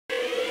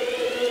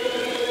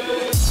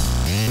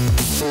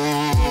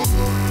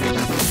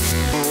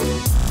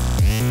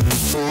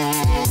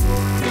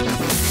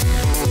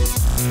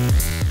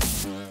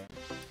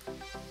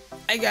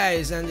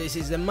guys, and this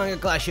is the Manga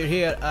Clasher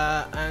here,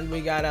 and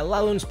we got a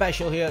Lalloon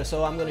special here,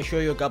 so I'm gonna show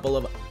you a couple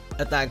of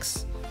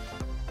attacks,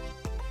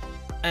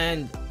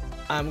 and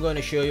I'm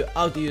gonna show you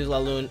how to use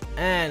Lalloon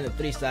and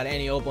 3-star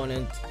any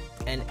opponent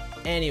and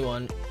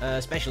anyone,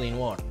 especially in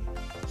war.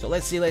 So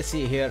let's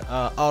see here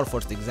our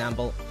first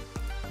example.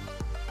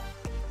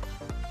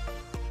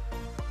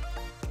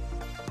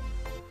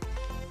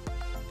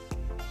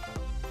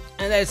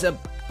 And that's a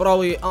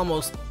probably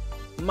almost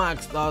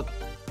maxed out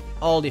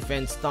all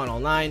defense tunnel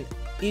 9.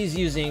 He's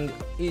using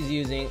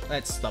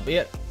let's stop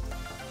here.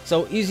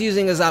 So he's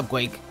using a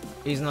Zapquake.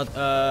 He's not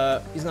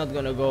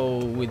gonna go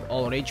with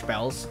all rage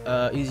spells.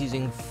 He's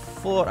using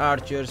 4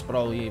 archers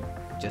probably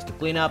just to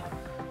clean up,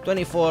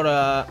 24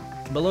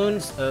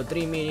 balloons,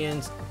 3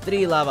 minions,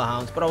 3 lava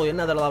hounds, probably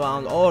another lava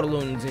hound or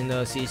loons in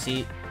the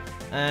CC,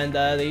 and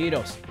the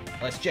heroes.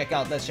 Let's check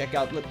out let's check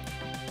out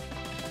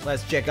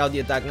the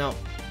attack now.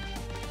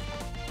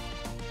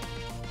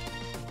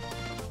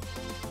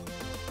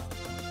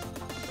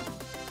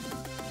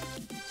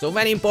 So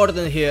very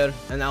important here,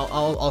 and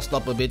I'll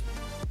stop a bit.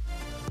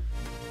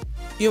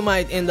 You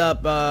might end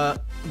up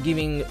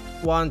giving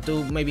 1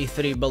 to maybe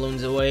 3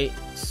 balloons away,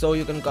 so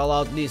you can call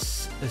out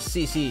this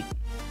CC.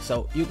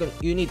 So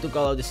you need to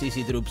call out the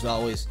CC troops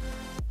always.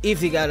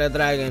 If you got a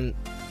dragon,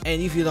 and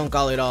if you don't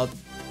call it out,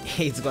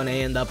 it's gonna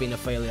end up in a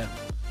failure.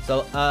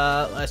 So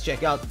let's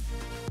check out.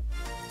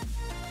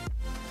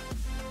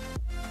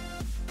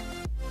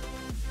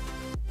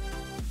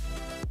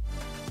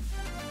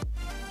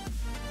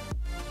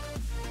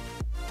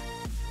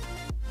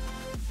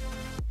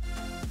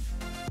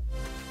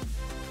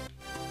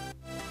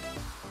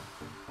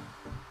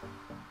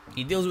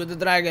 He deals with the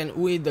dragon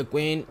with the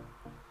queen.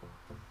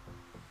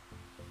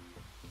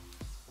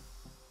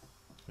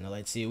 Now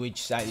let's see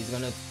which side he's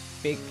gonna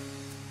pick.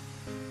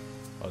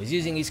 Oh, he's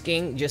using his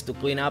king just to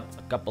clean up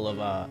a couple of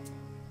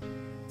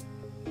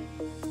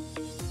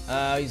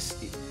it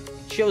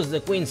shows the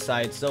queen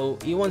side, so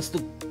he wants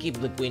to keep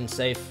the queen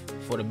safe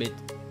for a bit.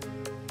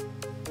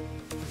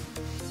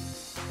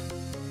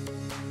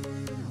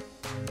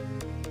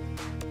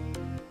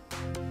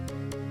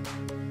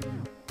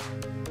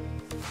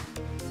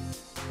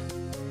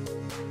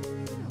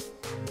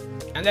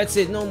 And that's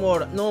it, no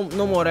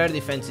more air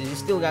defenses. He's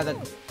still got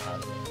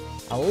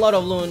a lot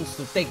of loons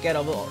to take care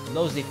of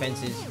those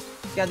defenses.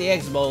 He's got the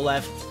X-bow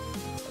left,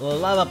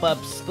 lava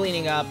pups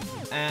cleaning up,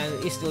 and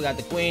he's still got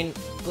the queen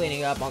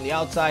cleaning up on the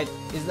outside.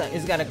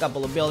 He's got a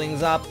couple of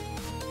buildings up,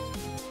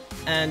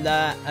 and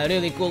a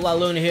really cool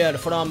Lalloon here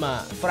from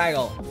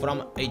Fraggle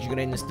from Age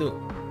Greatness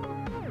 2.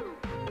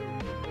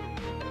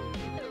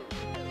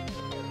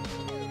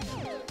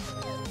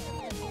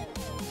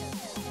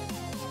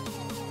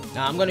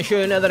 Now I'm gonna show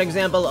you another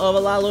example of a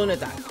Lalloon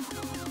attack.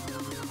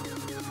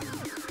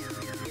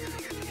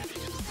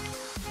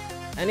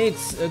 And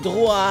it's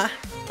Droit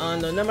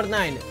on number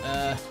 9.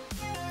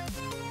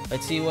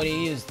 Let's see what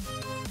he used.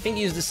 I think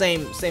he used the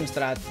same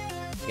strat.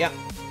 Yeah.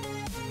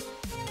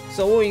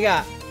 So what we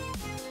got?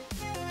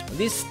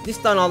 This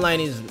tunnel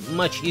line is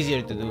much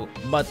easier to do,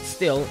 but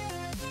still,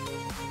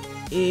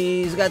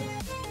 he's got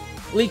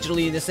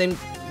literally the same.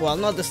 Well,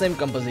 not the same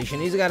composition.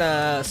 He's got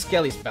a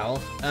Skelly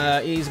spell.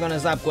 He's gonna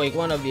Zapquake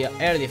one of the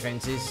air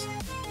defenses.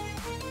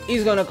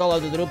 He's gonna call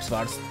out the troops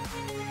first.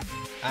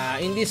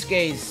 In this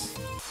case,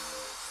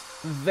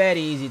 very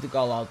easy to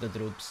call out the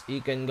troops.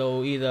 He can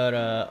go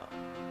either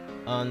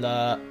on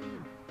that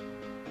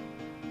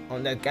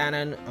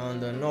cannon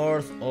on the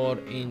north, or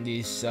in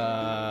this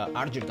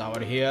archer tower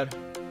here.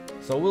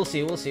 So we'll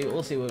see what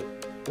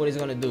he's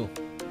gonna do.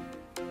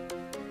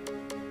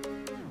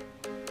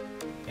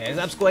 Yeah,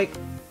 Zapquake.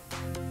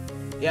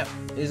 Yep,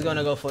 he's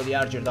gonna go for the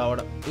archer tower.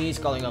 He's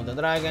calling off the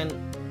dragon.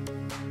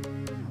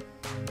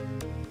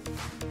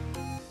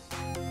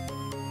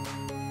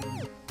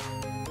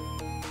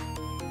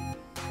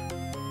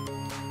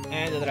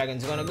 And the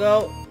dragon's gonna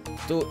go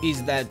to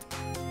his dead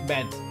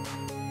bed.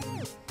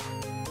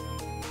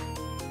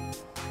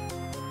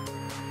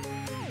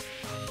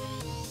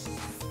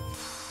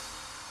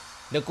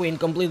 The queen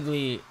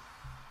completely...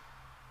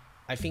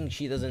 I think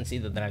she doesn't see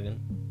the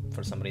dragon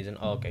for some reason.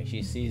 Okay,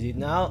 she sees it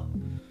now.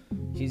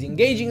 She's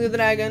engaging the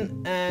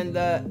dragon, and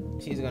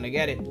she's gonna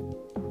get it.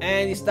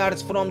 And he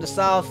starts from the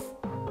south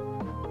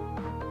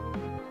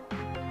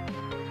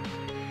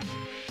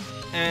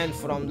and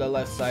from the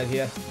left side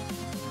here.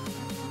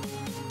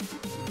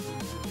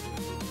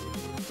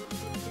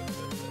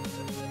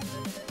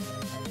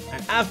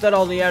 And after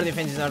all the air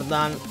defenses are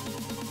done,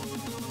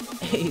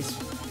 he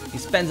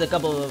spends a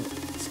couple of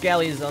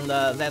skellies on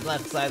that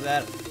left side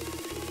there,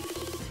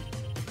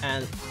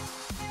 and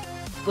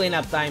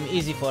cleanup time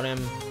easy for him.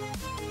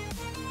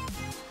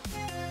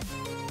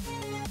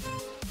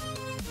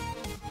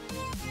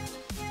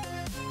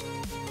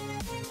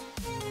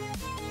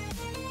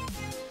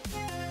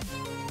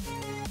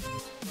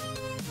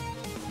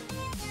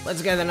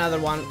 Let's get another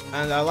one,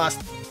 and our last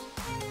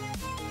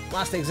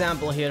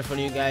example here for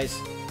you guys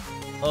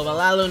of a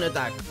Lalloon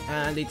attack,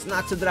 and it's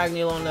Natsu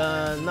Dragnil on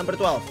number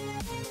 12.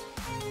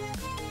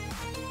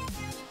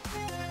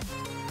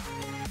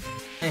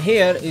 And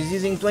here is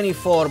using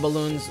 24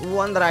 balloons,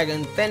 1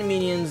 dragon, 10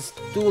 minions,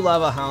 2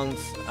 lava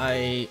hounds.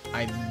 I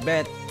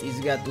bet he's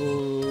got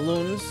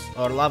loons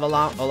or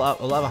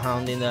lava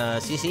hound in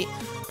the CC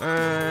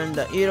and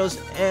the heroes,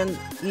 and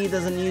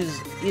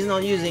he's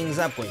not using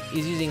zap wave.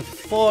 He's using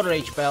 4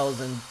 rage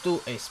spells and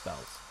 2 ace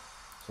spells.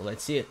 So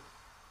let's see it.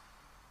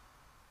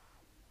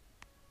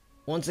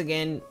 Once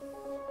again,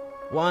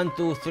 1,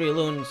 2, 3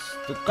 loons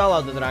to call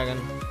out the dragon.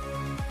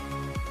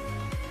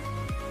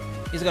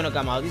 He's gonna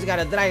come out. He's got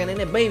a dragon and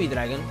a baby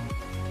dragon.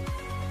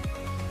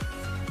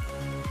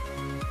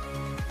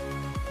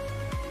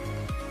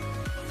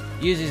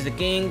 Uses the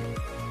king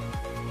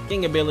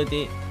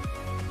ability.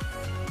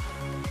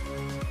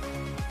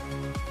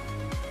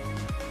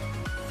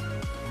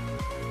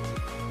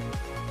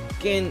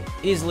 King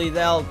easily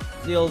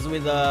deals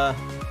with the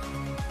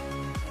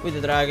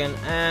dragon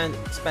and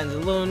spends the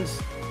loons.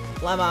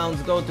 Lava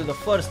hounds go to the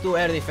first 2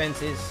 air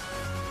defenses.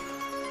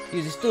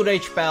 Uses 2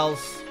 rage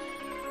spells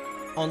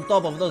on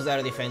top of those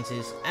air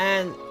defenses,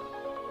 and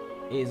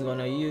he's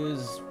gonna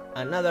use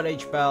another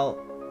rage spell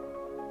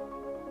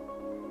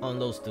on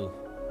those 2.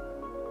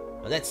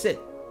 But that's it.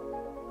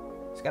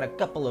 He's got a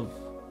couple of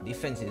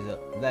defenses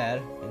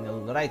there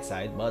in the right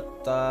side, but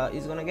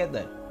he's gonna get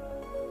there.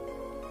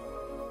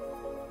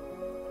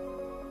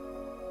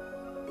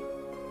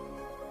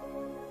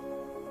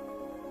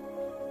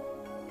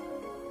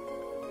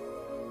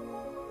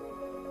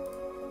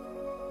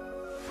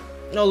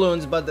 No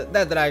loons, but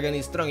that dragon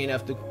is strong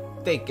enough to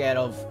take care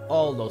of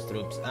all those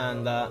troops,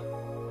 and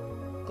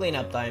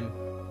cleanup time,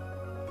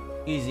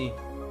 easy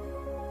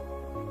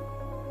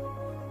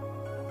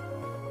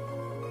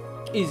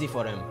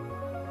for him.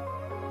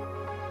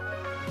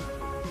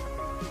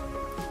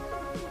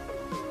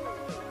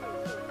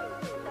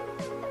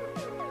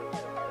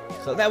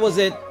 So that was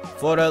it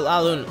for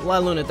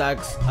Lalloon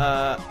attacks.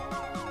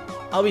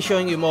 I'll be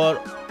showing you more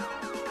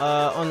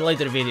on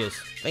later videos.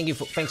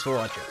 Thanks for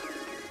watching.